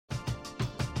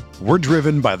We're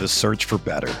driven by the search for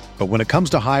better. But when it comes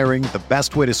to hiring, the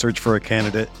best way to search for a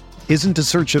candidate isn't to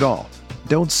search at all.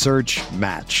 Don't search,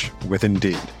 match with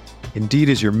Indeed. Indeed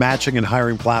is your matching and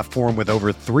hiring platform with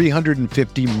over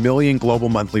 350 million global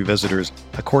monthly visitors,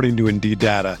 according to Indeed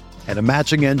data, and a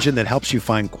matching engine that helps you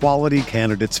find quality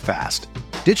candidates fast.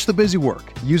 Ditch the busy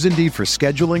work. Use Indeed for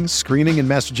scheduling, screening, and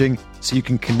messaging so you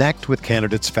can connect with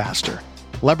candidates faster.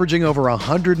 Leveraging over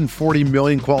 140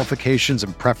 million qualifications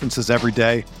and preferences every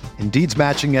day, Indeed's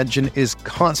matching engine is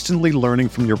constantly learning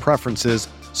from your preferences,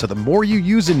 so the more you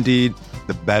use Indeed,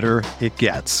 the better it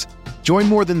gets. Join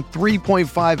more than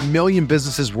 3.5 million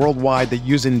businesses worldwide that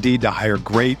use Indeed to hire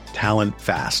great talent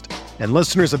fast. And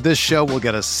listeners of this show will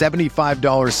get a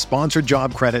 $75 sponsored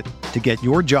job credit to get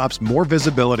your jobs more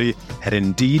visibility at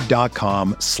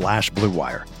Indeed.com/Blue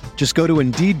Wire. Just go to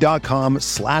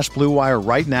Indeed.com/Blue Wire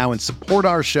right now and support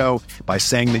our show by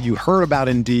saying that you heard about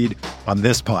Indeed on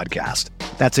this podcast.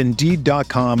 That's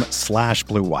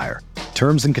Indeed.com/Blue Wire.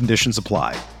 Terms and conditions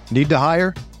apply. Need to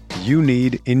hire? You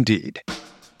need Indeed.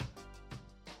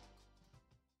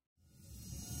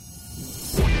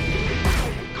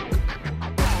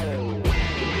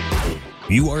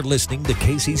 You are listening to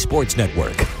KC Sports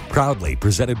Network, proudly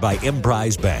presented by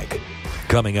Emprise Bank.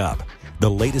 Coming up, the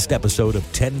latest episode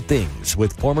of 10 Things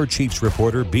with former Chiefs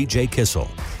reporter BJ Kissel,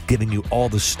 giving you all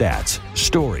the stats,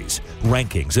 stories,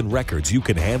 rankings, and records you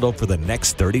can handle for the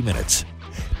next 30 minutes.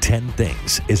 10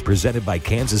 Things is presented by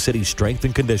Kansas City Strength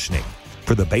and Conditioning.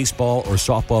 For the baseball or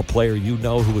softball player you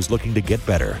know who is looking to get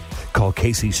better, call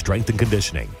KC Strength and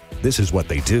Conditioning. This is what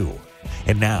they do.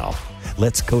 And now,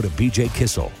 let's go to BJ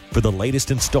Kissel for the latest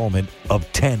installment of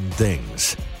 10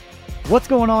 Things. What's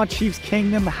going on, Chiefs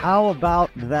Kingdom? How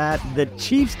about that? The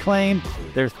Chiefs claim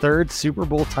their third Super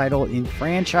Bowl title in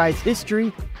franchise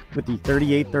history with the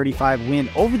 38-35 win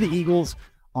over the Eagles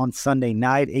on Sunday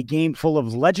night. A game full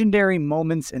of legendary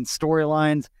moments and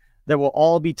storylines that we'll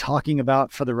all be talking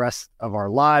about for the rest of our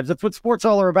lives. That's what sports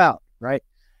all are about, right?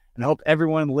 And I hope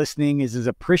everyone listening is as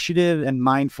appreciative and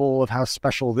mindful of how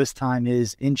special this time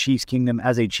is in Chiefs Kingdom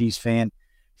as a Chiefs fan.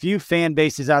 Few fan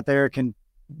bases out there can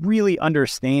really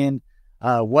understand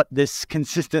what this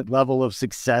consistent level of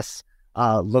success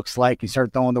looks like. You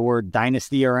start throwing the word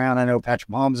dynasty around. I know Patrick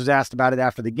Mahomes was asked about it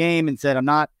after the game and said, I'm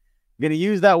not going to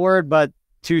use that word, but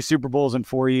 2 Super Bowls in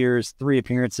 4 years, 3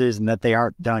 appearances, and that they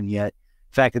aren't done yet.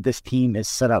 The fact that this team is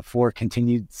set up for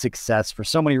continued success for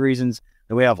so many reasons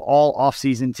that we have all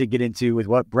offseason to get into with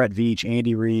what Brett Veach,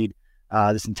 Andy Reid,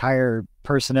 this entire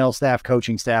personnel staff,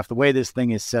 coaching staff, the way this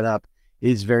thing is set up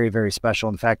is very, very special.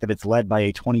 And the fact that it's led by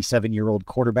a 27-year-old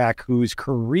quarterback whose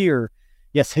career,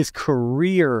 yes, his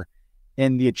career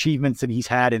and the achievements that he's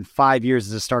had in 5 years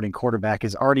as a starting quarterback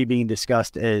is already being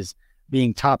discussed as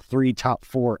being top 3, top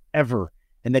 4 ever,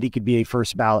 and that he could be a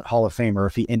first ballot Hall of Famer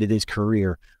if he ended his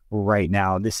career right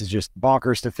now. This is just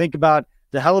bonkers to think about.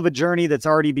 The hell of a journey that's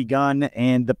already begun,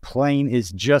 and the plane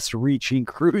is just reaching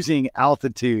cruising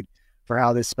altitude for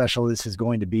how this special this is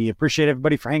going to be. Appreciate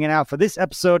everybody for hanging out for this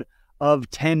episode of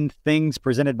 10 Things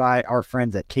presented by our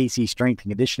friends at KC Strength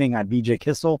and Conditioning. I'm BJ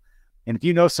Kissel. And if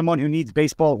you know someone who needs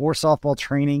baseball or softball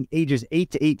training, ages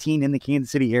 8 to 18 in the Kansas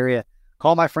City area,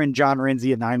 call my friend John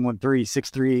Renzi at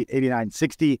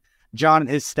 913-638-8960. John and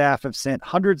his staff have sent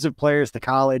hundreds of players to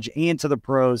college and to the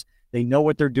pros. They know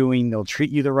what they're doing. They'll treat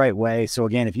you the right way. So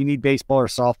again, if you need baseball or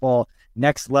softball,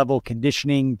 next level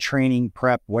conditioning, training,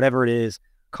 prep, whatever it is,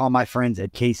 call my friends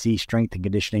at KC Strength and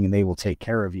Conditioning and they will take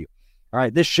care of you. All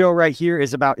right, this show right here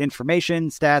is about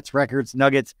information, stats, records,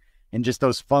 nuggets, and just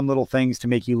those fun little things to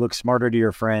make you look smarter to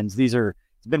your friends. It's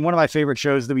been one of my favorite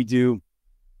shows that we do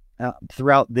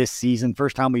throughout this season.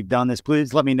 First time we've done this,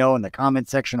 please let me know in the comment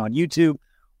section on YouTube,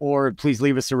 or please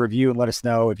leave us a review and let us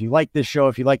know if you like this show,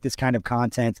 if you like this kind of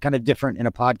content. It's kind of different in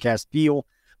a podcast feel,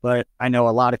 but I know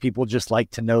a lot of people just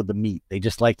like to know the meat. They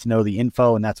just like to know the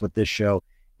info, and that's what this show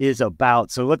is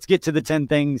about. So let's get to the 10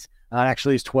 things.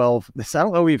 Actually, it's 12. I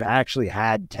don't know we've actually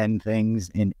had 10 things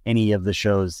in any of the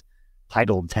shows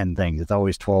titled 10 things. It's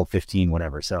always 12, 15,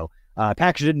 whatever. So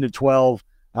packaged it into 12.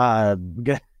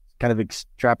 Kind of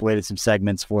extrapolated some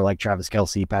segments for like Travis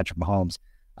Kelce, Patrick Mahomes.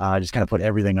 Just kind of put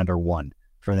everything under one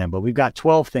for them. But we've got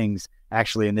 12 things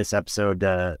actually in this episode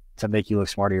to make you look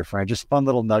smarter, your friend. Just fun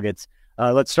little nuggets.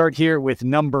 Let's start here with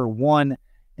number 1.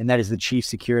 And that is the Chiefs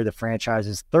secure the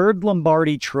franchise's third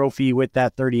Lombardi trophy with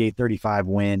that 38-35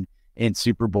 win in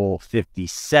Super Bowl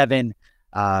 57.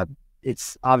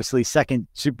 It's obviously second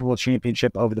Super Bowl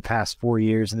championship over the past 4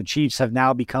 years, and the Chiefs have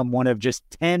now become one of just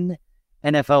 10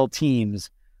 NFL teams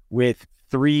with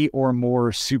 3 or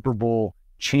more Super Bowl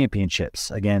championships.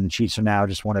 Again, the Chiefs are now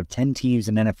just one of 10 teams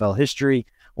in NFL history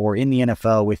or in the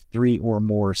NFL with 3 or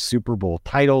more Super Bowl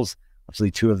titles.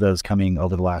 Obviously, 2 of those coming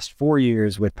over the last 4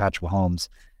 years with Patrick Mahomes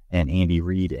and Andy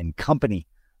Reid and company.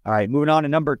 All right, moving on to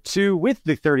number 2 with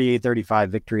the 38-35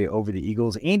 victory over the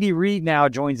Eagles. Andy Reid now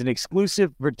joins an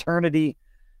exclusive fraternity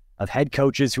of head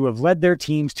coaches who have led their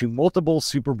teams to multiple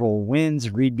Super Bowl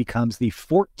wins. Reid becomes the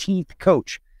 14th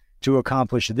coach to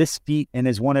accomplish this feat and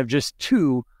is one of just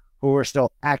 2 who are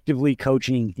still actively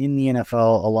coaching in the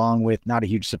NFL, along with, not a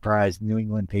huge surprise, New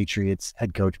England Patriots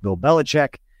head coach Bill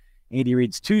Belichick. Andy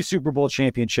Reid's 2 Super Bowl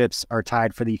championships are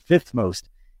tied for the 5th most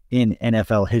in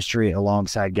NFL history,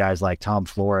 alongside guys like Tom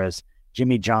Flores,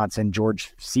 Jimmy Johnson,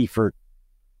 George Seifert,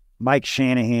 Mike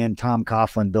Shanahan, Tom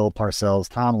Coughlin, Bill Parcells,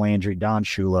 Tom Landry, Don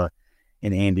Shula,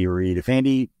 and Andy Reid. If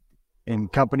Andy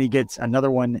and company gets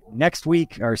another one next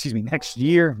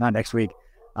year,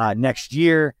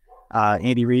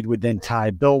 Andy Reid would then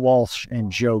tie Bill Walsh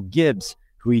and Joe Gibbs,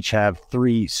 who each have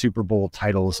 3 Super Bowl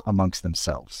titles amongst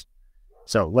themselves.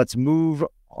 So let's move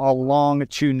along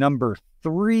to number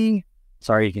 3.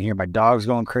 Sorry, you can hear my dogs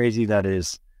going crazy. They're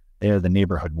the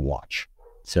neighborhood watch.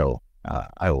 So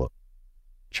I will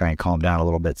try and calm down a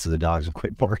little bit so the dogs will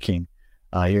quit barking.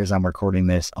 Here's I'm recording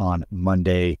this on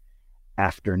Monday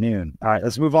afternoon. All right,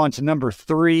 let's move on to number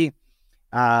 3.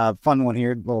 Fun one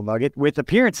here, little nugget. With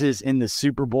appearances in the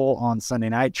Super Bowl on Sunday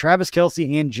night, Travis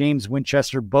Kelce and James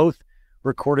Winchester both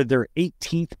recorded their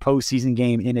 18th postseason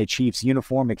game in a Chiefs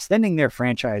uniform, extending their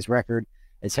franchise record,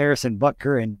 as Harrison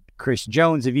Butker and Chris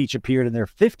Jones have each appeared in their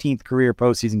 15th career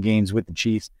postseason games with the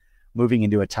Chiefs, moving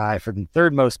into a tie for the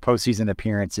 3rd most postseason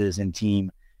appearances in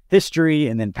team history.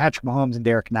 And then Patrick Mahomes and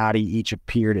Derek Nottie each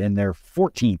appeared in their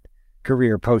 14th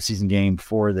career postseason game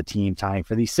for the team, tying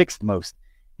for the 6th most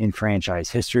in franchise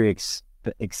history.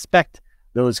 Expect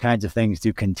those kinds of things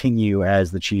to continue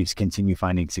as the Chiefs continue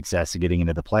finding success in getting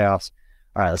into the playoffs.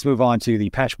 All right, let's move on to the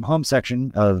Patrick Mahomes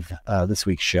section of this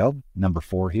week's show, number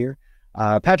 4 here.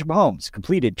 Patrick Mahomes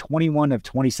completed 21 of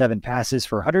 27 passes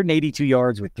for 182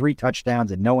 yards with 3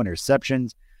 touchdowns and no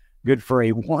interceptions. Good for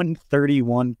a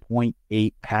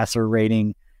 131.8 passer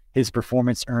rating. His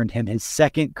performance earned him his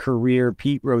 2nd career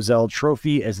Pete Rozelle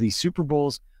Trophy as the Super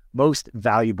Bowl's most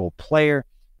valuable player.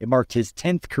 It marked his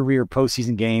 10th career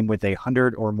postseason game with a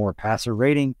 100 or more passer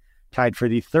rating, tied for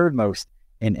the 3rd most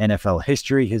in NFL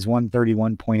history. His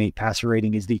 131.8 passer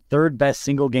rating is the 3rd best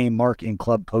single game mark in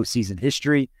club postseason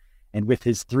history. And with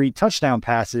his 3 touchdown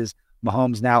passes,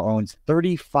 Mahomes now owns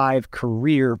 35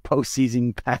 career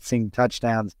postseason passing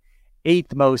touchdowns,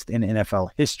 8th most in NFL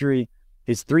history.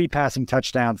 His 3 passing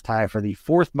touchdowns tie for the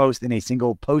 4th most in a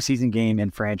single postseason game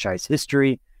in franchise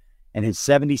history. And his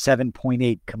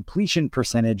 77.8 completion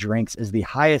percentage ranks as the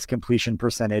highest completion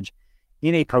percentage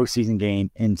in a postseason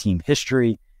game in team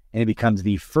history. And he becomes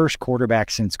the first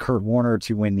quarterback since Kurt Warner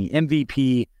to win the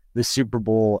MVP, the Super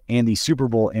Bowl, and the Super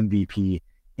Bowl MVP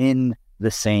in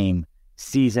the same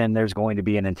season. There's going to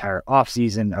be an entire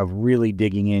offseason of really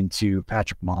digging into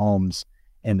Patrick Mahomes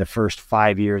in the first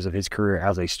 5 years of his career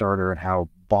as a starter and how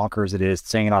bonkers it is,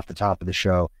 saying it off the top of the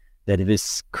show, that if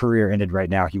his career ended right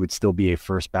now, he would still be a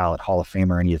first ballot Hall of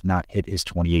Famer, and he has not hit his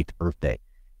 28th birthday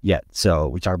yet. So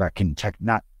we talk about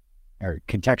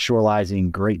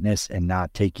contextualizing greatness and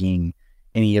not taking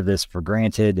any of this for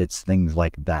granted. It's things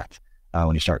like that.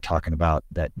 When you start talking about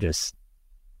that, just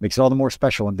makes it all the more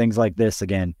special. And things like this,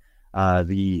 again,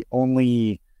 the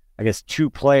only, 2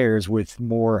 players with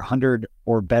more 100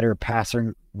 or better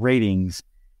passer ratings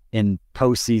in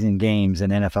postseason games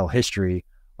in NFL history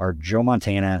are Joe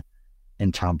Montana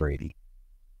and Tom Brady.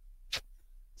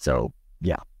 So,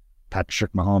 yeah,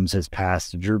 Patrick Mahomes has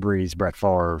passed Drew Brees, Brett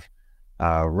Favre,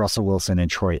 Russell Wilson, and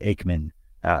Troy Aikman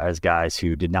as guys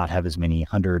who did not have as many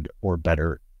 100 or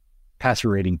better passer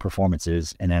rating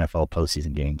performances in NFL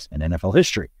postseason games in NFL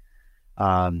history.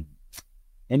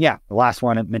 And yeah, the last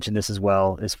one, I mentioned this as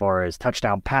well, as far as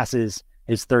touchdown passes,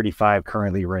 his 35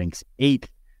 currently ranks 8th.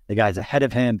 The guys ahead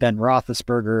of him, Ben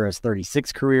Roethlisberger has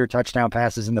 36 career touchdown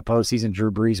passes in the postseason,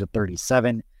 Drew Brees with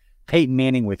 37, Peyton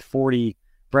Manning with 40,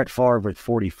 Brett Favre with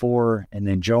 44, and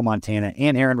then Joe Montana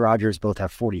and Aaron Rodgers both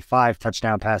have 45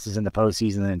 touchdown passes in the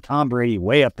postseason, and then Tom Brady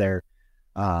way up there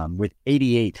with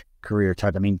 88 career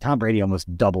touchdowns. I mean, Tom Brady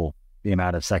almost double the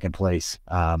amount of second place,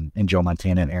 and Joe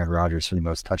Montana and Aaron Rodgers for the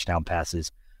most touchdown passes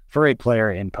for a player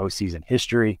in postseason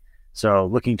history. So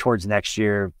looking towards next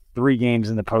year, 3 games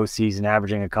in the postseason,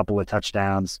 averaging a couple of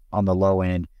touchdowns on the low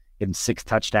end, give him 6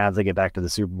 touchdowns. They get back to the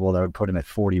Super Bowl. That would put him at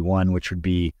 41, which would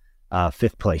be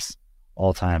 5th place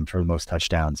all time for the most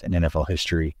touchdowns in NFL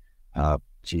history.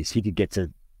 He could get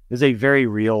to, there's a very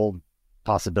real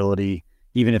possibility,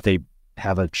 even if they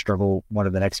have a struggle one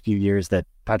of the next few years, that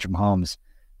Patrick Mahomes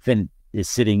is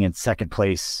sitting in second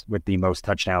place with the most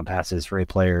touchdown passes for a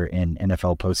player in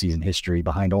NFL postseason history,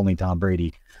 behind only Tom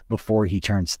Brady, before he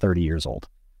turns 30 years old.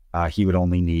 He would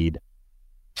only need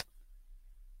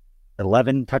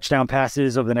 11 touchdown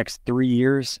passes over the next 3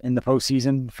 years in the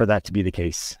postseason for that to be the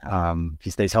case. If he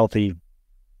stays healthy,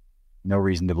 no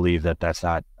reason to believe that that's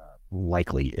not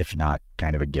likely, if not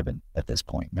kind of a given at this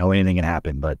point. Now, anything can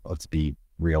happen, but let's be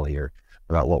real here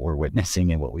about what we're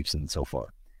witnessing and what we've seen so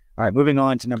far. All right, moving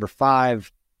on to number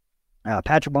 5.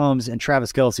 Patrick Mahomes and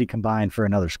Travis Kelce combined for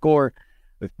another score,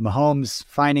 with Mahomes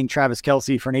finding Travis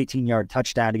Kelce for an 18-yard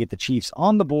touchdown to get the Chiefs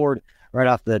on the board right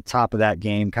off the top of that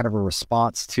game, kind of a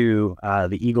response to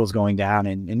the Eagles going down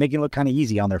and making it look kind of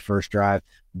easy on their first drive.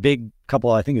 Big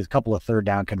couple, I think it was a couple of third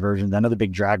down conversions, another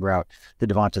big drag route to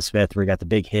Devonta Smith where he got the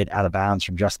big hit out of bounds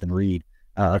from Justin Reed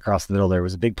across the middle there. It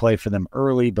was a big play for them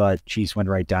early, but Chiefs went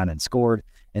right down and scored.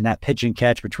 And that pitch and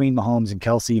catch between Mahomes and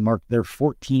Kelce marked their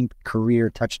 14th career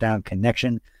touchdown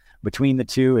connection between the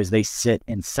two, as they sit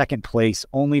in second place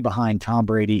only behind Tom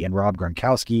Brady and Rob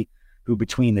Gronkowski, who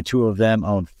between the two of them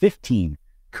own 15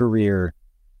 career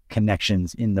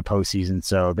connections in the postseason.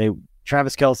 So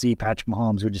Travis Kelce, Patrick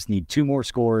Mahomes would just need 2 more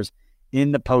scores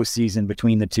in the postseason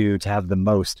between the two to have the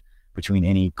most between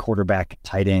any quarterback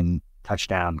tight end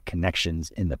touchdown connections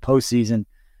in the postseason.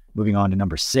 Moving on to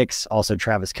number 6, also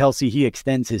Travis Kelce. He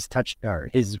extends his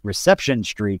reception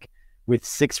streak with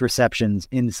 6 receptions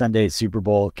in Sunday's Super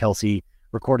Bowl. Kelce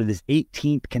recorded his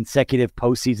 18th consecutive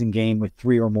postseason game with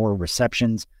 3 or more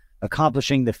receptions,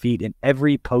 accomplishing the feat in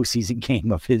every postseason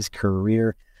game of his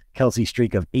career. Kelce's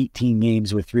streak of 18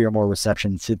 games with 3 or more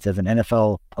receptions sits as an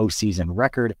NFL postseason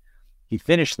record. He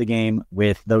finished the game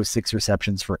with those 6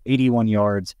 receptions for 81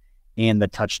 yards and the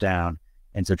touchdown.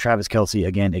 And so Travis Kelce,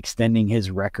 again, extending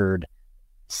his record.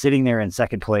 Sitting there in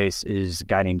second place is a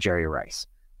guy named Jerry Rice,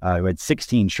 who had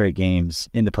 16 straight games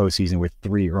in the postseason with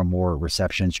 3 or more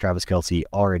receptions. Travis Kelce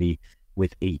already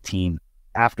with 18.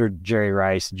 After Jerry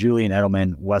Rice, Julian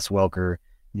Edelman, Wes Welker,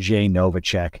 Jay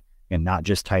Novacek, and not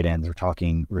just tight ends. We're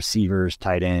talking receivers,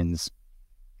 tight ends,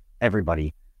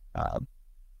 everybody.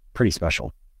 Pretty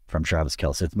special from Travis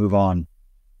Kelce. Let's move on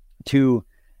to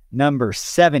number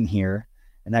 7 here,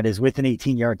 and that is with an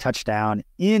 18-yard touchdown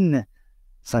in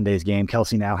Sunday's game.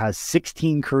 Kelce now has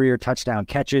 16 career touchdown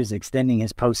catches, extending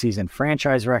his postseason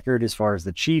franchise record as far as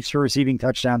the Chiefs for receiving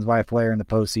touchdowns by a player in the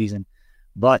postseason.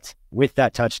 But with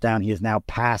that touchdown, he has now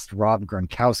passed Rob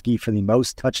Gronkowski for the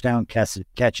most touchdown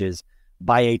catches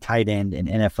by a tight end in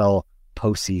NFL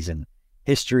postseason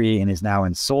history, and is now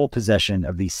in sole possession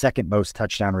of the second most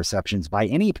touchdown receptions by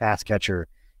any pass catcher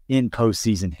in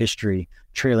postseason history,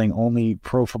 trailing only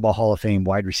Pro Football Hall of Fame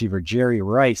wide receiver Jerry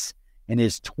Rice in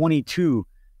his 22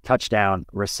 touchdown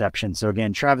receptions. So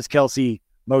again, Travis Kelce,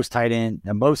 most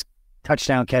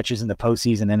touchdown catches in the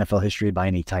postseason NFL history by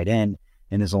any tight end,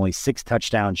 and is only 6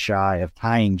 touchdowns shy of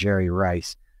tying Jerry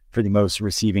Rice for the most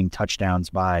receiving touchdowns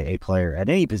by a player at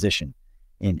any position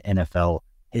in NFL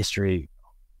history.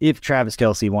 If Travis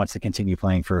Kelce wants to continue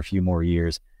playing for a few more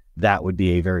years, that would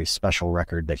be a very special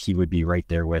record that he would be right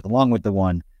there with, along with the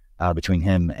one between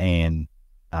him and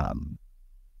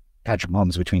Patrick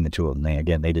Mahomes, between the two of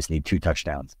them. They just need 2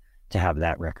 touchdowns to have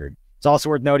that record. It's also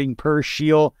worth noting, per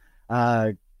Sheil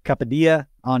Kapadia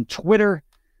on Twitter,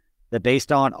 that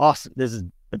based on, this is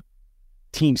a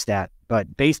team stat,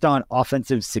 but based on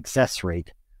offensive success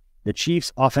rate, the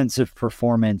Chiefs' offensive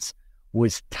performance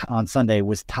on Sunday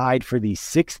was tied for the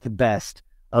 6th best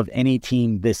of any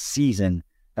team this season.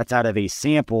 That's out of a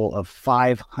sample of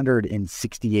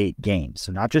 568 games.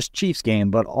 So not just Chiefs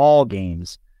game, but all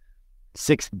games,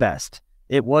 6th best.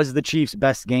 It was the Chiefs'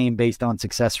 best game based on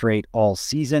success rate all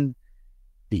season.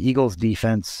 The Eagles'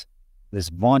 defense, this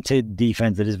vaunted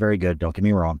defense that is very good, don't get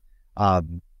me wrong,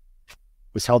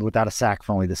 was held without a sack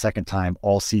for only the 2nd time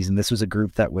all season. This was a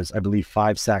group that was, I believe,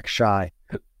 5 sacks shy,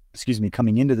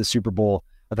 coming into the Super Bowl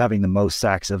of having the most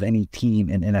sacks of any team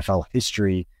in NFL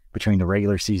history between the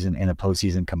regular season and the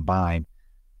postseason combined.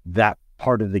 That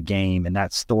part of the game and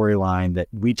that storyline that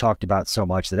we talked about so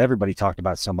much, that everybody talked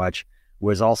about so much,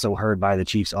 was also heard by the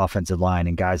Chiefs' offensive line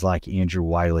and guys like Andrew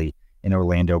Wiley and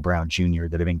Orlando Brown Jr.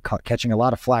 that have been catching a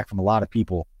lot of flack from a lot of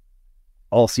people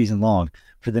all season long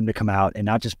for them to come out and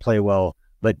not just play well,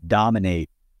 but dominate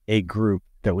a group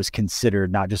that was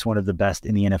considered not just one of the best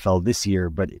in the NFL this year,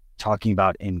 but talking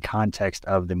about in context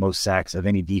of the most sacks of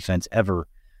any defense ever.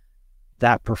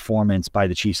 That performance by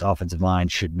the Chiefs offensive line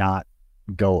should not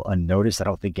go unnoticed. I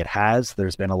don't think it has.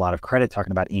 There's been a lot of credit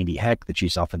talking about Andy Heck, the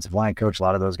Chiefs offensive line coach, a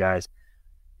lot of those guys.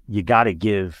 You got to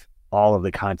give all of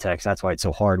the context. That's why it's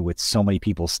so hard with so many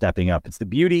people stepping up. It's the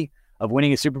beauty of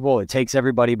winning a Super Bowl. It takes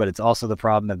everybody, but it's also the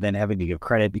problem of then having to give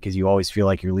credit because you always feel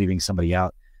like you're leaving somebody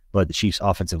out. But the Chiefs'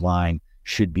 offensive line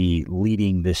should be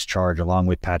leading this charge along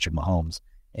with Patrick Mahomes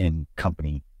and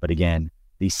company. But again,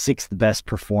 the sixth best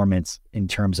performance in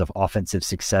terms of offensive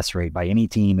success rate by any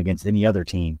team against any other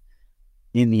team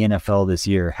in the NFL this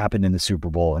year happened in the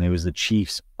Super Bowl, and it was the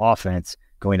Chiefs' offense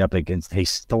going up against a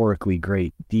historically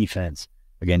great defense.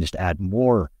 Again, just to add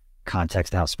more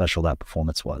context to how special that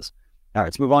performance was. All right,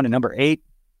 let's move on to number 8.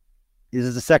 This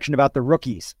is a section about the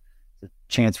rookies. It's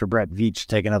a chance for Brett Veach to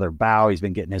take another bow. He's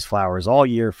been getting his flowers all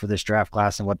year for this draft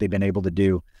class and what they've been able to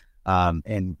do,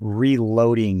 and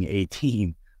reloading a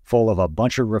team full of a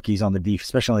bunch of rookies on the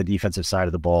especially on the defensive side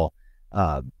of the ball,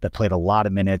 that played a lot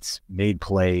of minutes, made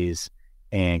plays,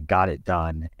 and got it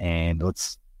done. And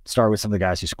let's start with some of the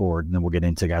guys who scored, and then we'll get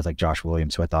into guys like Josh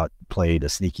Williams, who I thought played a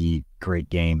sneaky, great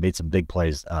game, made some big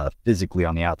plays physically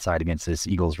on the outside against this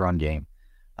Eagles run game.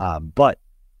 But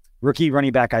rookie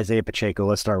running back Isaiah Pacheco,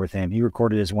 let's start with him. He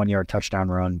recorded his 1-yard touchdown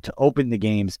run to open the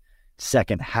game's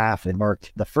second half and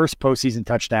marked the first postseason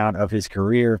touchdown of his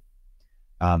career.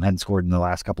 Hadn't scored in the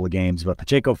last couple of games, but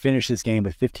Pacheco finished this game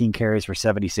with 15 carries for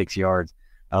 76 yards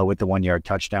with the 1-yard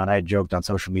touchdown. I had joked on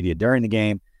social media during the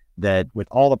game that with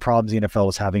all the problems the NFL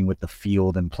was having with the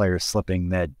field and players slipping,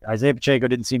 that Isaiah Pacheco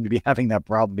didn't seem to be having that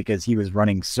problem because he was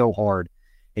running so hard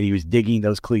and he was digging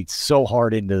those cleats so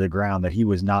hard into the ground that he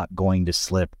was not going to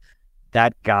slip.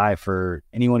 That guy, for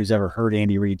anyone who's ever heard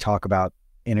Andy Reid talk about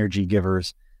energy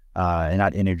givers, and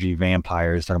not energy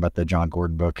vampires, talking about the John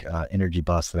Gordon book, Energy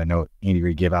Bust, that I know Andy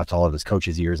Reid gave out to all of his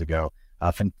coaches years ago.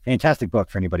 Fantastic book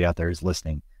for anybody out there who's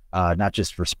listening, not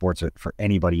just for sports, but for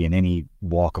anybody in any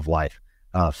walk of life.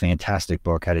 Fantastic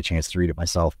book. Had a chance to read it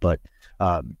myself. But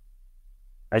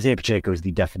Isaiah Pacheco is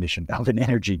the definition of an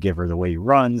energy giver. The way he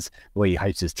runs, the way he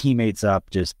hypes his teammates up,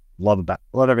 just love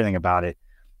everything about it.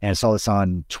 And I saw this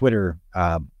on Twitter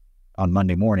on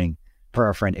Monday morning per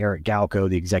our friend Eric Galco,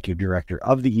 the executive director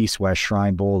of the East-West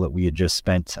Shrine Bowl that we had just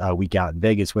spent a week out in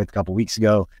Vegas with a couple weeks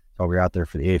ago while we were out there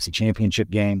for the AFC Championship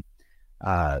game.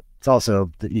 It's also,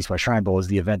 the East-West Shrine Bowl is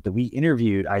the event that we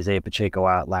interviewed Isaiah Pacheco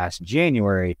at last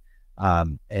January,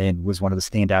 and was one of the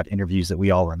standout interviews that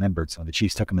we all remembered. So when the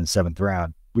Chiefs took him in the 7th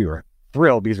round, we were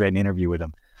thrilled because we had an interview with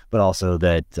him, but also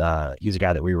that he was a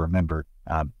guy that we remembered.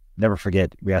 Never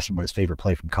forget, we asked him what his favorite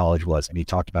play from college was, and he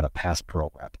talked about a pass pro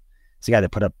rep. It's a guy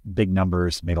that put up big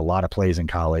numbers, made a lot of plays in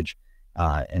college,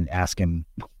 and ask him,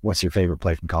 what's your favorite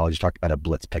play from college? He talked about a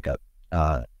blitz pickup.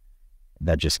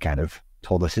 That just kind of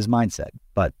told us his mindset.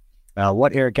 But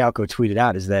what Eric Galco tweeted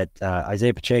out is that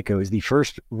Isaiah Pacheco is the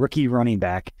first rookie running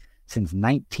back since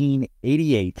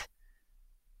 1988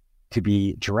 to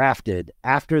be drafted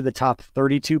after the top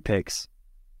 32 picks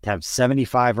to have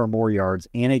 75 or more yards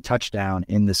and a touchdown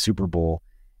in the Super Bowl.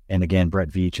 And again, Brett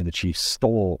Veach and the Chiefs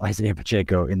stole Isaiah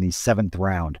Pacheco in the 7th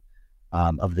round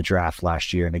of the draft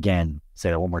last year. And again, say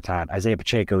that one more time, Isaiah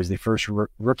Pacheco is the first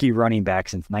rookie running back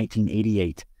since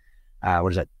 1988.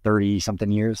 What is that, 30-something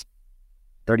years?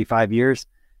 35 years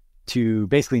to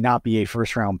basically not be a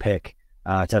first-round pick,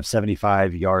 to have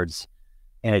 75 yards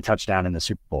and a touchdown in the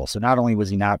Super Bowl. So not only was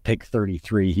he not picked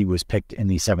 33, he was picked in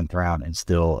the 7th round and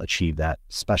still achieved that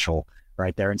special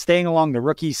right there. And staying along the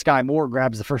rookie, Sky Moore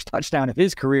grabs the first touchdown of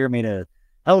his career, made a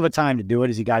hell of a time to do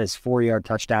it as he got his 4-yard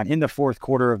touchdown in the 4th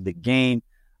quarter of the game.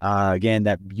 Again,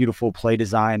 that beautiful play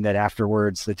design that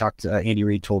afterwards they talked to Andy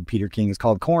Reid told Peter King is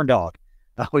called Corn Dog.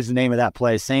 That was the name of that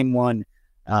play. Same one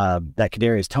that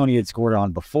Kadarius Toney had scored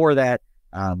on before that,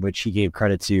 which he gave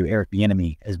credit to Eric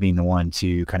Bieniemy as being the one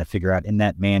to kind of figure out in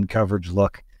that man coverage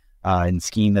look and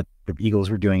scheme that the Eagles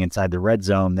were doing inside the red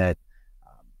zone, that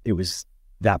it was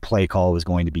that play call was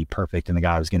going to be perfect and the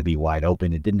guy was going to be wide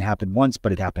open. It didn't happen once,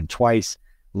 but it happened twice.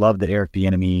 Love that Eric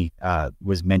Bieniemy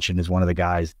was mentioned as one of the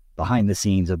guys behind the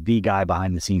scenes, of the guy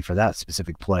behind the scene for that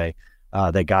specific play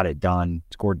that got it done.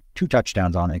 Scored 2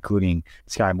 touchdowns on it, including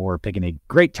Sky Moore picking a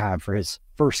great time for his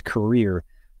first career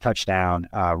touchdown,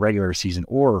 regular season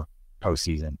or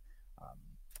postseason.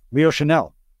 Leo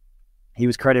Chenal, he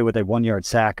was credited with a 1-yard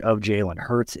sack of Jalen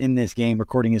Hurts in this game,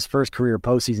 recording his first career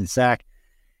postseason sack.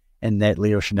 And that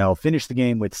Leo Chenal finished the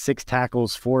game with 6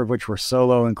 tackles, 4 of which were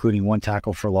solo, including 1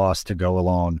 tackle for loss to go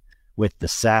along with the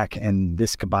sack. And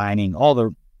this combining all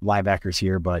the linebackers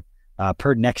here, but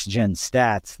per Next Gen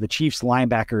Stats, the Chiefs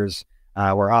linebackers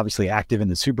were obviously active in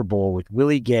the Super Bowl, with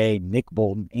Willie Gay, Nick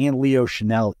Bolton, and Leo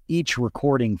Chenal each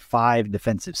recording 5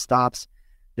 defensive stops.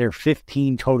 Their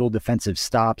 15 total defensive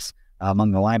stops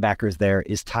among the linebackers there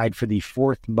is tied for the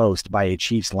 4th most by a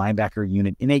Chiefs linebacker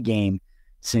unit in a game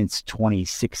since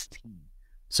 2016.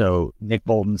 So Nick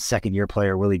Bolton, 2nd-year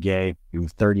player, Willie Gay,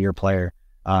 3rd-year player,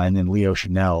 and then Leo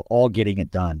Chanel, all getting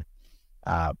it done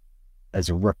as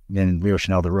a rookie, and Leo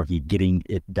Chanel, the rookie, getting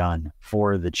it done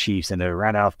for the Chiefs. And to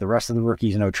round out the rest of the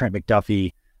rookies, Trent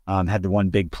McDuffie had the one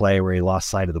big play where he lost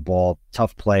sight of the ball.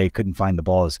 Tough play, couldn't find the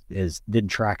ball, didn't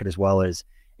track it as well as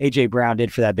A.J. Brown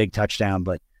did for that big touchdown,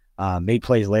 but made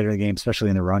plays later in the game, especially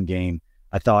in the run game.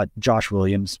 I thought Josh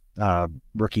Williams,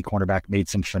 rookie cornerback, made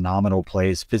some phenomenal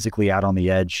plays physically out on the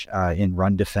edge in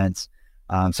run defense,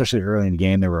 especially early in the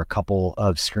game. There were a couple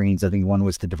of screens. I think one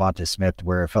was to Devonta Smith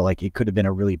where it felt like it could have been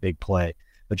a really big play.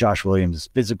 But Josh Williams,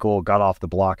 physical, got off the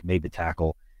block, made the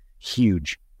tackle.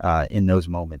 Huge in those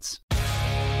moments.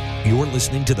 You're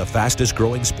listening to the fastest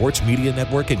growing sports media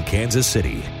network in Kansas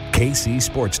City, KC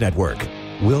Sports Network.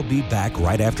 We'll be back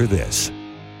right after this.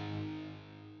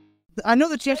 I know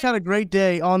the Chiefs had a great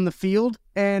day on the field,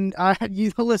 and I had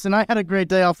a great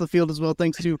day off the field as well,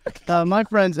 thanks to my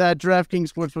friends at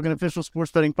DraftKings Sportsbook, an official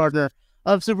sports betting partner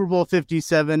of Super Bowl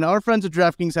 57. Our friends at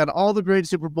DraftKings had all the great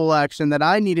Super Bowl action that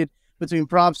I needed between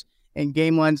props and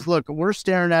game lines. Look, we're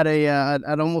staring at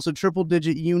at almost a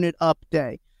triple-digit unit up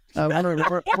day.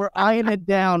 We're eyeing it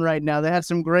down right now. They had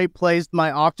some great plays.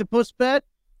 My octopus bet,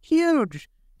 huge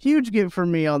gift for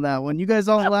me on that one. You guys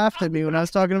all laughed at me when I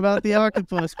was talking about the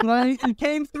octopus, but it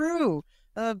came through.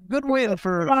 Good win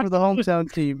for the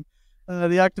hometown team.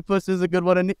 The octopus is a good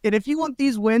one. And if you want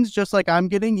these wins just like I'm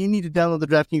getting, you need to download the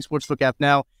DraftKings Sportsbook app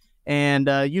now and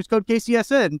use code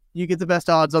KCSN. You get the best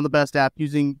odds on the best app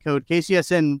using code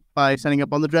KCSN by signing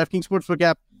up on the DraftKings Sportsbook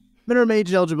app. Minimum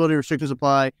age, eligibility restrictions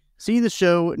apply. See the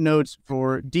show notes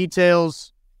for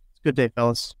details. It's a good day,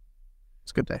 fellas.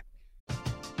 It's a good day.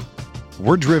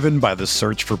 We're driven by the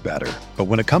search for better. But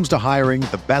when it comes to hiring,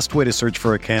 the best way to search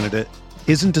for a candidate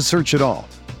isn't to search at all.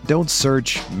 Don't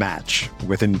search, match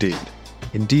with Indeed.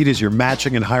 Indeed is your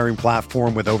matching and hiring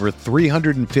platform with over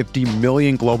 350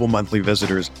 million global monthly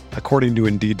visitors, according to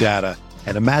Indeed data,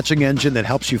 and a matching engine that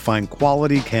helps you find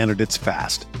quality candidates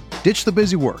fast. Ditch the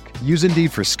busy work. Use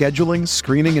Indeed for scheduling,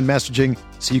 screening, and messaging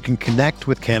so you can connect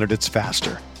with candidates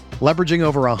faster. Leveraging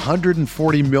over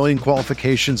 140 million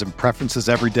qualifications and preferences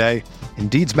every day,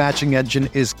 Indeed's matching engine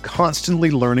is constantly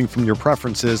learning from your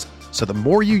preferences, so the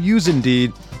more you use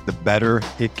Indeed, the better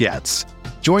it gets.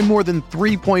 Join more than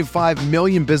 3.5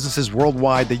 million businesses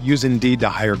worldwide that use Indeed to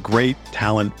hire great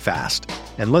talent fast.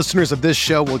 And listeners of this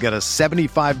show will get a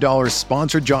 $75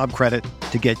 sponsored job credit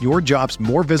to get your jobs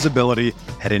more visibility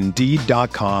at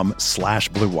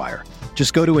Indeed.com/Blue Wire.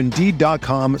 Just go to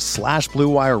Indeed.com/Blue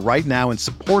Wire right now and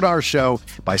support our show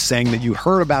by saying that you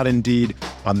heard about Indeed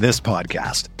on this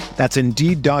podcast. That's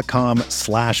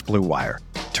Indeed.com/Blue Wire.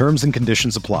 Terms and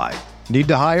conditions apply. Need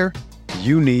to hire?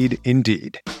 You need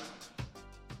Indeed.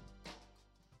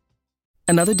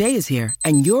 Another day is here,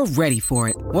 and you're ready for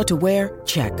it. What to wear?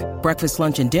 Check. Breakfast,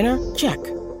 lunch, and dinner? Check.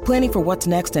 Planning for what's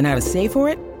next and how to save for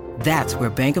it? That's where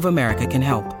Bank of America can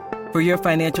help. For your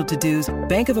financial to-dos,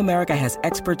 Bank of America has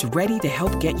experts ready to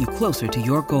help get you closer to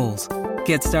your goals.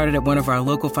 Get started at one of our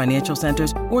local financial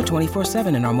centers or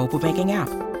 24/7 in our mobile banking app.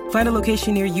 Find a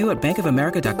location near you at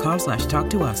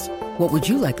bankofamerica.com/talktous. What would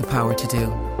you like the power to do?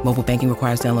 Mobile banking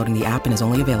requires downloading the app and is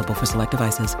only available for select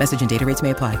devices. Message and data rates may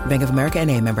apply. Bank of America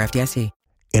N.A., member FDIC.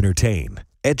 Entertain,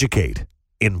 educate,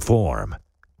 inform.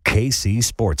 KC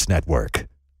Sports Network.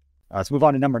 Let's move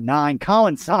on to number 9.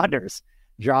 Colin Saunders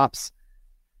drops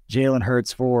Jalen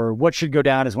Hurts for what should go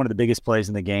down as one of the biggest plays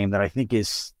in the game that I think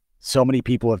is, so many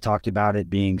people have talked about it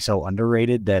being so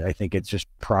underrated that I think it's just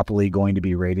properly going to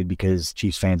be rated because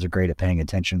Chiefs fans are great at paying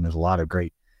attention. There's a lot of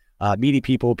great media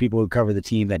people who cover the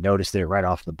team that noticed it right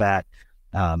off the bat.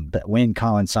 But when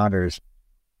Colin Saunders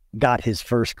got his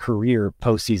first career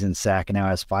postseason sack and now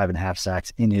has 5.5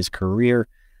 sacks in his career,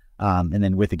 and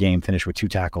then with the game finished with 2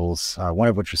 tackles, one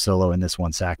of which was solo in this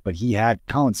 1 sack. But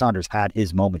Colin Saunders had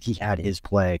his moment. He had his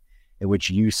play in which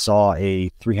you saw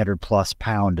a 300-plus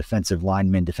pound defensive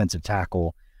lineman, defensive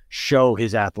tackle, show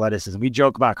his athleticism. We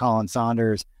joke about Colin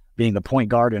Saunders being the point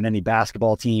guard in any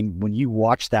basketball team. When you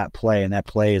watch that play, and that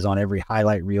play is on every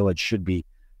highlight reel it should be,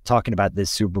 talking about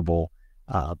this Super Bowl,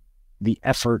 the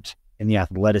effort and the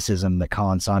athleticism that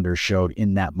Colin Saunders showed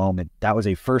in that moment. That was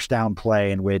a first down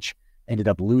play in which ended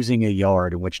up losing a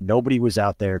yard, in which nobody was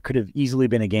out there. Could have easily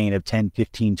been a gain of 10,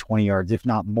 15, 20 yards, if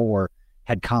not more,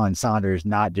 had Colin Saunders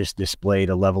not just displayed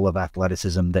a level of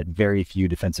athleticism that very few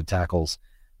defensive tackles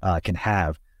can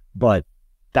have. But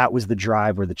that was the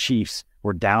drive where the Chiefs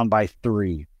were down by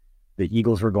 3. The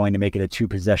Eagles were going to make it a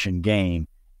 2-possession game,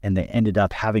 and they ended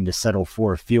up having to settle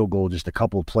for a field goal just a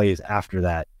couple of plays after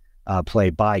that play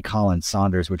by Colin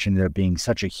Saunders, which ended up being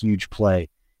such a huge play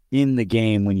in the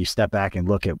game when you step back and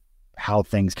look at how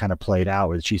things kind of played out,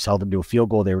 where the Chiefs held them to a field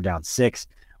goal. They were down 6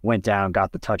 went down,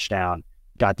 got the touchdown,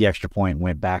 got the extra point,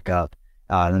 went back up.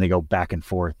 And then they go back and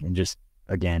forth, and just,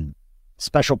 again,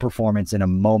 special performance in a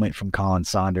moment from Colin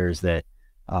Saunders that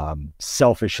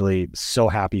selfishly so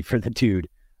happy for the dude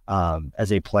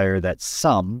as a player that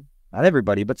some, not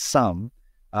everybody, but some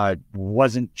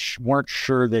weren't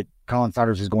sure that Colin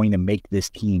Saunders was going to make this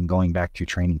team going back to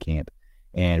training camp.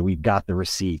 And we've got the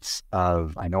receipts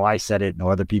of, I know I said it, no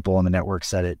other people on the network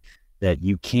said it, that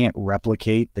you can't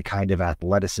replicate the kind of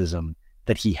athleticism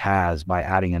that he has by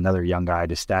adding another young guy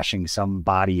to stashing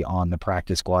somebody on the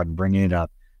practice squad and bringing it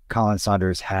up. Colin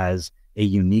Saunders has a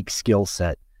unique skill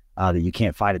set that you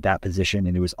can't find at that position,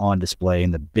 and it was on display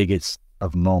in the biggest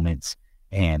of moments,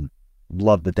 and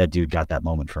love that dude got that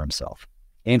moment for himself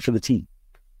and for the team.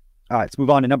 All right, let's move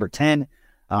on to number 10.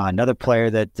 Another player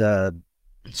that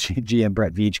GM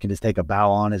Brett Veach can just take a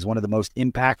bow on is one of the most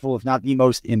impactful, if not the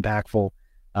most impactful,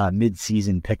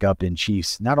 mid-season pickup in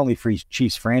Chiefs, not only for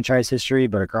Chiefs franchise history,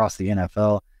 but across the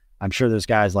NFL. I'm sure there's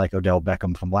guys like Odell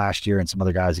Beckham from last year and some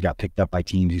other guys who got picked up by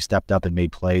teams who stepped up and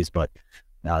made plays, but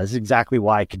this is exactly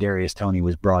why Kadarius Toney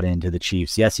was brought into the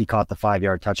Chiefs. Yes, he caught the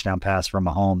 5-yard touchdown pass from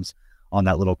Mahomes on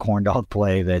that little corn dog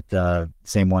play, that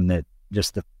same one that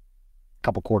just a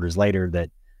couple quarters later that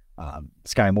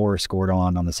Sky Moore scored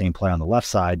on the same play on the left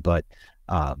side, but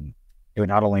it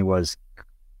not only was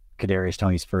Kadarius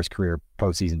Toney's first career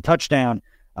postseason touchdown,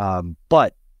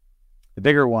 but the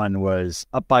bigger one was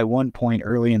up by 1 point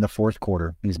early in the fourth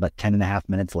quarter. There's about 10.5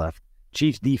 minutes left.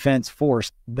 Chiefs defense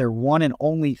forced their one and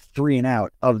only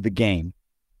 3-and-out of the game,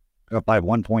 up by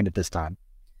 1 point at this time.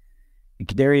 And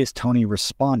Kadarius Toney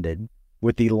responded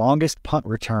with the longest punt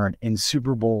return in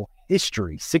Super Bowl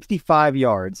history, 65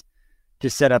 yards, to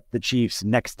set up the Chiefs'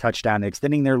 next touchdown,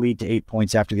 extending their lead to 8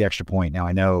 points after the extra point. Now,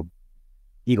 I know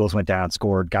Eagles went down,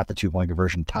 scored, got the 2-point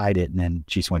conversion, tied it, and then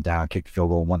Chiefs went down, kicked the field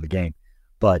goal, and won the game.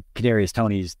 But Kadarius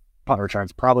Toney's punt return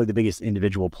is probably the biggest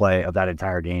individual play of that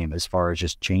entire game as far as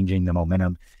just changing the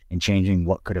momentum and changing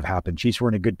what could have happened. Chiefs were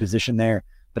in a good position there,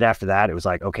 but after that, it was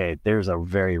like, okay, there's a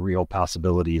very real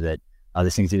possibility that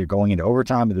this thing's either going into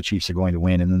overtime or the Chiefs are going to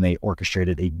win, and then they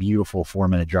orchestrated a beautiful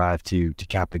 4-minute drive to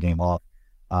cap the game off.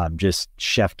 Just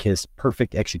chef kiss,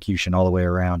 perfect execution all the way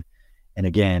around. And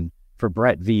again, for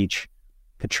Brett Veach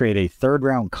to trade a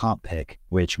 3rd-round comp pick,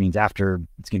 which means it's going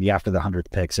to be after the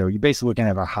 100th pick. So you're basically looking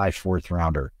at a high 4th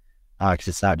rounder because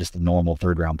it's not just a normal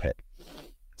 3rd-round pick.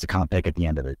 It's a comp pick at the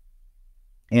end of it.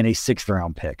 And a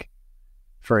 6th-round pick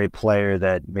for a player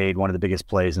that made one of the biggest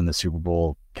plays in the Super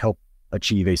Bowl, helped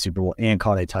achieve a Super Bowl, and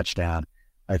caught a touchdown.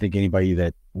 I think anybody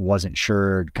that wasn't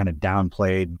sure kind of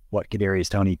downplayed what Kadarius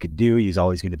Toney could do. He's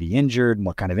always going to be injured, and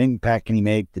what kind of impact can he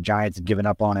make? The Giants have given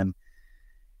up on him.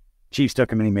 Chiefs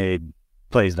took him, and he made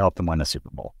plays to help them win the Super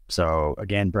Bowl. So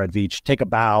again, Brett Veach, take a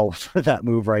bow for that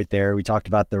move right there. We talked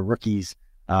about the rookies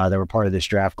that were part of this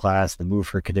draft class, the move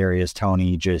for Kadarius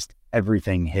Toney, just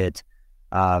everything hit.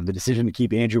 The decision to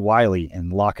keep Andrew Wiley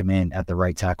and lock him in at the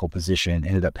right tackle position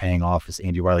ended up paying off as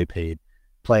Andrew Wiley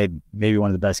played maybe one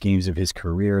of the best games of his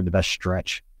career, the best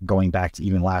stretch going back to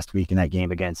even last week in that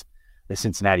game against the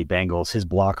Cincinnati Bengals. His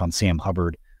block on Sam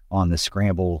Hubbard on the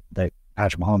scramble that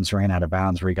Patrick Mahomes ran out of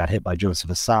bounds where he got hit by Joseph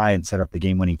Asai and set up the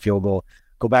game-winning field goal.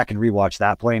 Go back and rewatch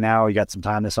that play now. You got some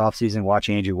time this offseason. Watch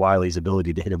Andrew Wiley's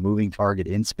ability to hit a moving target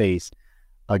in space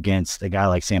against a guy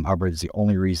like Sam Hubbard is the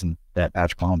only reason that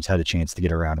Patrick Mahomes had a chance to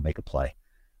get around and make a play.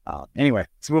 Anyway,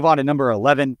 let's move on to number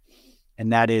 11,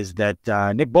 and that is that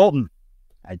Nick Bolton.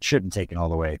 I shouldn't take it all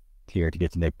the way here to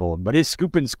get to Nick Bolton, but his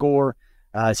scoop and score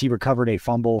as he recovered a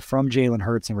fumble from Jalen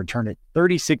Hurts and returned it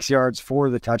 36 yards for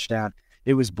the touchdown.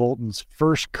 It was Bolton's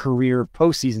first career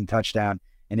postseason touchdown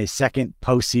and his second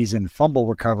postseason fumble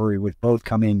recovery, with both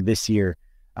coming this year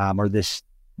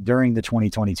during the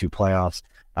 2022 playoffs,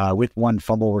 with one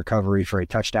fumble recovery for a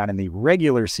touchdown in the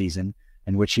regular season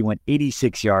in which he went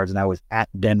 86 yards, and that was at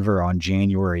Denver on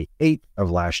January 8th of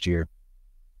last year.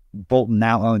 Bolton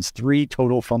now owns 3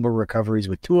 total fumble recoveries,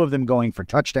 with 2 of them going for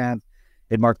touchdowns.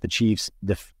 It marked the Chiefs'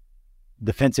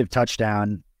 defensive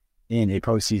touchdown in a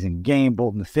postseason game.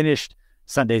 Bolton finished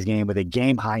Sunday's game with a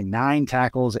game-high 9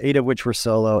 tackles, 8 of which were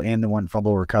solo, and the 1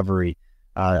 fumble recovery,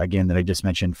 again, that I just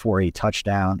mentioned, for a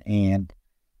touchdown. And,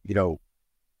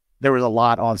 there was a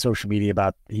lot on social media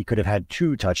about he could have had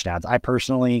 2 touchdowns. I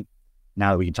personally,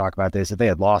 now that we can talk about this, if they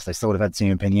had lost, I still would have had the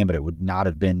same opinion, but it would not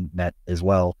have been met as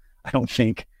well, I don't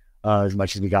think, as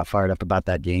much as we got fired up about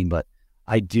that game. But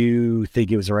I do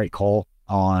think it was the right call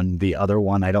on the other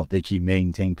one. I don't think he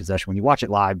maintained possession. When you watch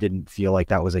it live, didn't feel like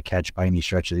that was a catch by any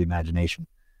stretch of the imagination.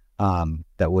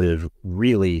 That would have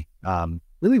really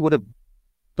would have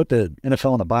put the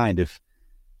NFL in a bind if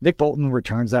Nick Bolton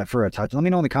returns that for a touch. Let me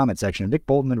know in the comment section. If Nick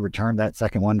Bolton had returned that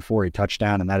second one for a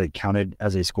touchdown and that had counted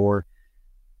as a score,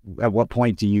 at what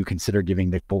point do you consider giving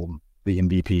Nick Bolton the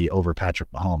MVP over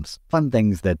Patrick Mahomes? Fun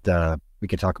things that we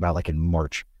could talk about like in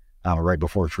March, right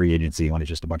before free agency when it's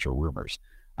just a bunch of rumors.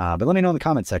 But let me know in the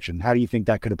comment section. How do you think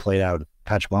that could have played out?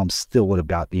 Patrick Mahomes still would have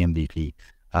got the MVP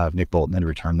if Nick Bolton had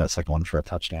returned that second one for a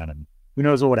touchdown. And who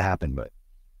knows what would have happened, but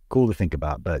cool to think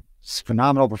about. But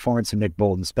phenomenal performance from Nick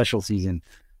Bolton, special season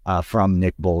from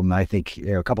Nick Bolton. I think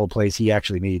a couple of plays he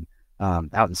actually made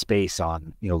out in space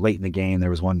on, late in the game.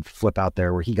 There was one flip out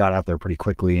there where he got out there pretty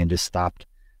quickly and just stopped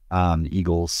the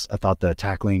Eagles. I thought the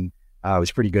tackling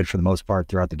was pretty good for the most part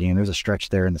throughout the game. There was a stretch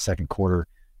there in the second quarter,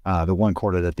 the one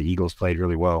quarter that the Eagles played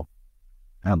really well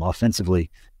offensively,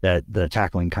 that the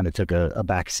tackling kind of took a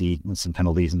back seat with some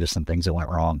penalties and just some things that went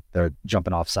wrong. They're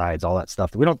jumping off sides, all that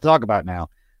stuff that we don't talk about now,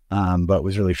 but it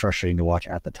was really frustrating to watch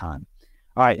at the time.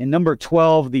 All right, and number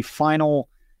 12, the final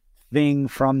thing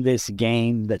from this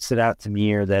game that stood out to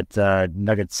me or that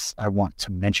Nuggets I want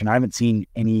to mention. I haven't seen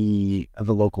any of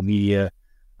the local media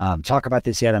talk about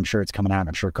this yet. I'm sure it's coming out.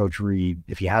 I'm sure Coach Reed,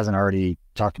 if he hasn't already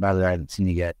talked about it, I haven't seen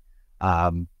it yet.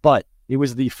 But it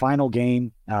was the final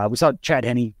game. We saw Chad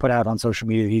Henne put out on social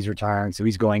media that he's retiring, so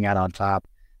he's going out on top,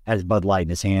 has Bud Light in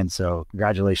his hand. So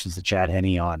congratulations to Chad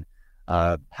Henne on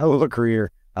hell of a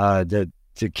career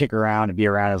to kick around and be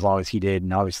around as long as he did.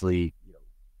 And obviously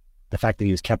the fact that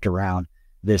he was kept around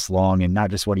this long, and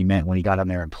not just what he meant when he got on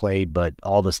there and played, but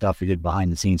all the stuff he did behind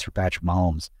the scenes for Patrick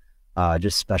Mahomes.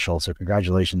 Just special. So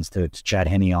congratulations to Chad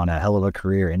Henne on a hell of a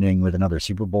career, ending with another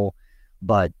Super Bowl.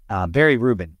 But Barry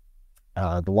Rubin,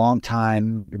 the long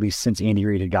time, at least since Andy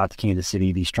Reid had got to Kansas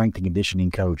City, the strength and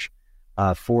conditioning coach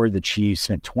for the Chiefs,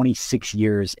 spent 26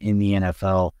 years in the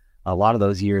NFL. A lot of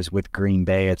those years with Green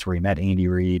Bay. It's where he met Andy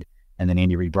Reid, and then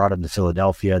Andy Reid brought him to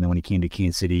Philadelphia. And then when he came to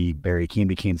Kansas City, Barry came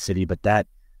to Kansas City. But that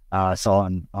saw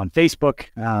on Facebook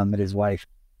that his wife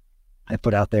had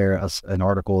put out there an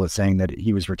article that's saying that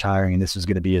he was retiring and this was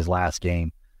going to be his last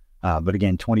game. But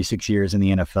again, 26 years in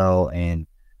the NFL,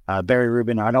 and Barry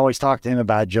Rubin, I'd always talk to him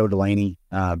about Joe Delaney.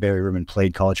 Barry Rubin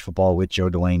played college football with Joe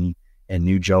Delaney and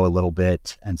knew Joe a little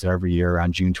bit. And so every year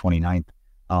around June 29th,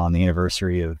 on the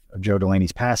anniversary of Joe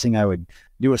Delaney's passing, I would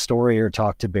do a story or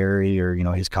talk to Barry or,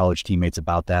 his college teammates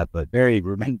about that. But Barry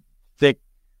Rubin, thick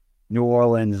New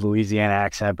Orleans, Louisiana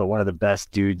accent, but one of the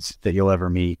best dudes that you'll ever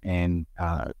meet. And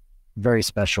very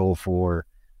special for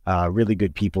really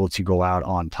good people to go out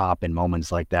on top in moments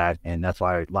like that. And that's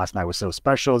why last night was so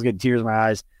special. I was getting tears in my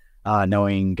eyes,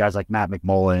 knowing guys like Matt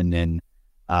McMullen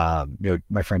and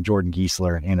my friend Jordan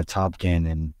Giesler and Anna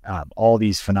Topkin and all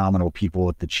these phenomenal people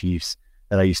at the Chiefs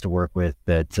that I used to work with,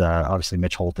 that obviously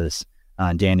Mitch Holthus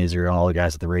and Dan Israel and all the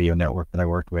guys at the radio network that I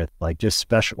worked with. Like, just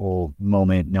special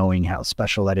moment knowing how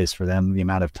special that is for them, the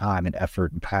amount of time and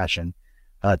effort and passion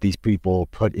these people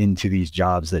put into these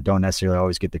jobs that don't necessarily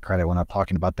always get the credit when I'm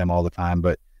talking about them all the time,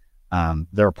 but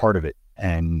they're a part of it.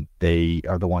 And they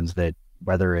are the ones that,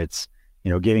 whether it's,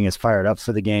 getting us fired up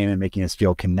for the game and making us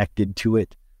feel connected to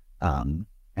it and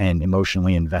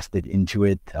emotionally invested into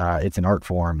it, it's an art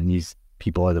form, and these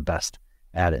people are the best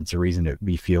at it. It's a reason that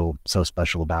we feel so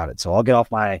special about it. So I'll get off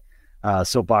my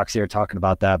soapbox here talking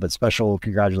about that, but special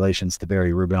congratulations to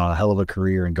Barry Rubin on a hell of a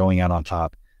career and going out on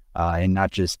top. And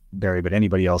not just Barry, but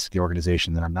anybody else at the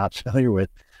organization that I'm not familiar with,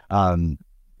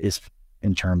 is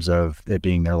in terms of it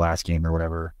being their last game or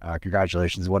whatever.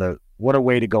 Congratulations. What a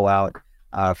way to go out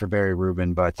for Barry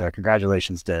Rubin. But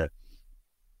congratulations to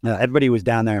everybody who was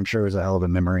down there. I'm sure it was a hell of a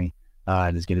memory.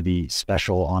 And it's going to be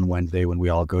special on Wednesday when we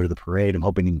all go to the parade. I'm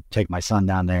hoping to take my son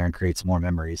down there and create some more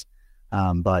memories.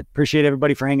 But appreciate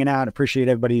everybody for hanging out. Appreciate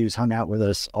everybody who's hung out with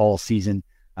us all season.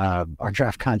 Our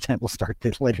draft content will start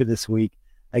later this week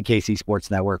at KC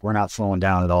Sports Network. We're not slowing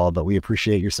down at all, but we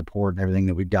appreciate your support and everything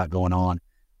that we've got going on.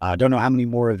 Don't know how many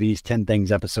more of these 10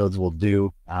 Things episodes we'll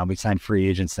do. We signed free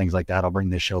agents, things like that. I'll bring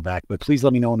this show back, but please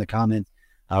let me know in the comments.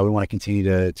 We want to continue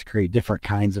to create different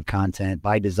kinds of content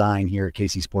by design here at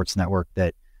KC Sports Network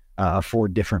that for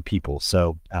different people.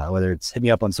 So whether it's hit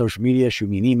me up on social media, shoot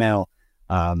me an email,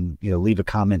 leave a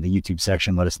comment in the YouTube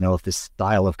section. Let us know if this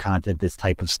style of content, this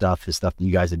type of stuff is stuff that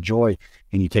you guys enjoy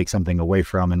and you take something away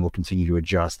from, and we'll continue to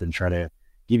adjust and try to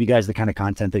give you guys the kind of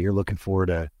content that you're looking for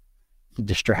to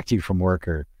distract you from work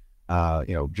or,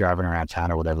 driving around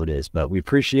town or whatever it is. But we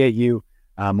appreciate you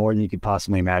more than you could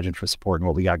possibly imagine for supporting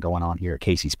what we got going on here at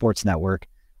KC Sports Network.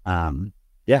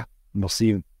 We'll see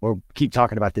you. We'll keep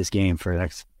talking about this game for the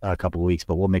next couple of weeks,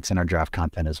 but we'll mix in our draft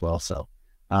content as well. So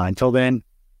until then,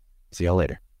 see y'all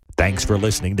later. Thanks for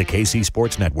listening to KC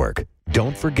Sports Network.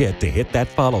 Don't forget to hit that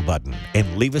follow button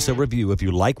and leave us a review if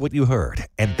you like what you heard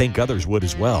and think others would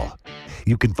as well.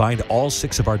 You can find all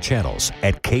 6 of our channels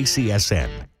at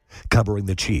KCSN, covering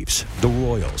the Chiefs, the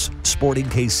Royals, Sporting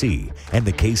KC, and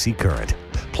the KC Current,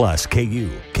 plus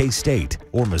KU, K-State,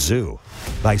 or Mizzou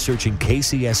by searching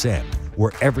KCSN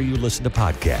wherever you listen to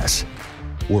podcasts.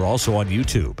 We're also on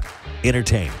YouTube.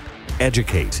 Entertain,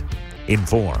 educate,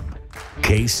 inform.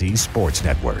 KC Sports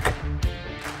Network.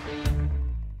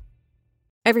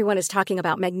 Everyone is talking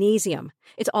about magnesium.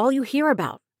 It's all you hear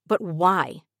about. But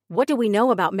why? What do we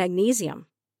know about magnesium?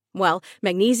 Well,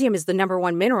 magnesium is the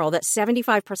 #1 mineral that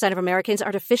 75% of Americans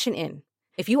are deficient in.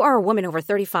 If you are a woman over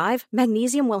 35,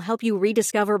 magnesium will help you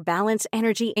rediscover balance,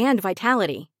 energy, and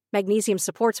vitality. Magnesium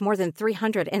supports more than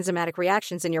 300 enzymatic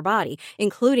reactions in your body,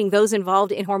 including those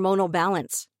involved in hormonal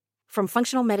balance. From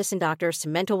functional medicine doctors to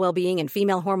mental well-being and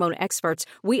female hormone experts,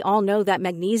 we all know that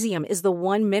magnesium is the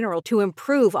one mineral to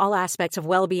improve all aspects of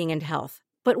well-being and health.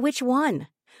 But which one?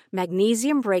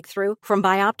 Magnesium Breakthrough from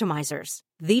Bioptimizers,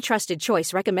 the trusted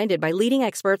choice recommended by leading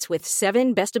experts with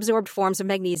 7 best-absorbed forms of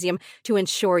magnesium to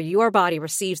ensure your body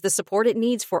receives the support it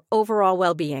needs for overall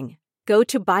well-being. Go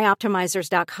to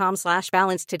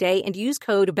bioptimizers.com/balance today and use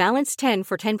code BALANCE10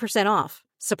 for 10% off.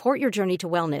 Support your journey to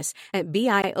wellness at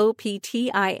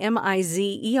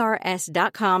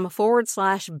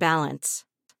bioptimizers.com/balance.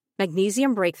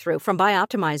 Magnesium Breakthrough from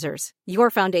Bioptimizers,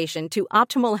 your foundation to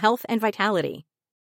optimal health and vitality.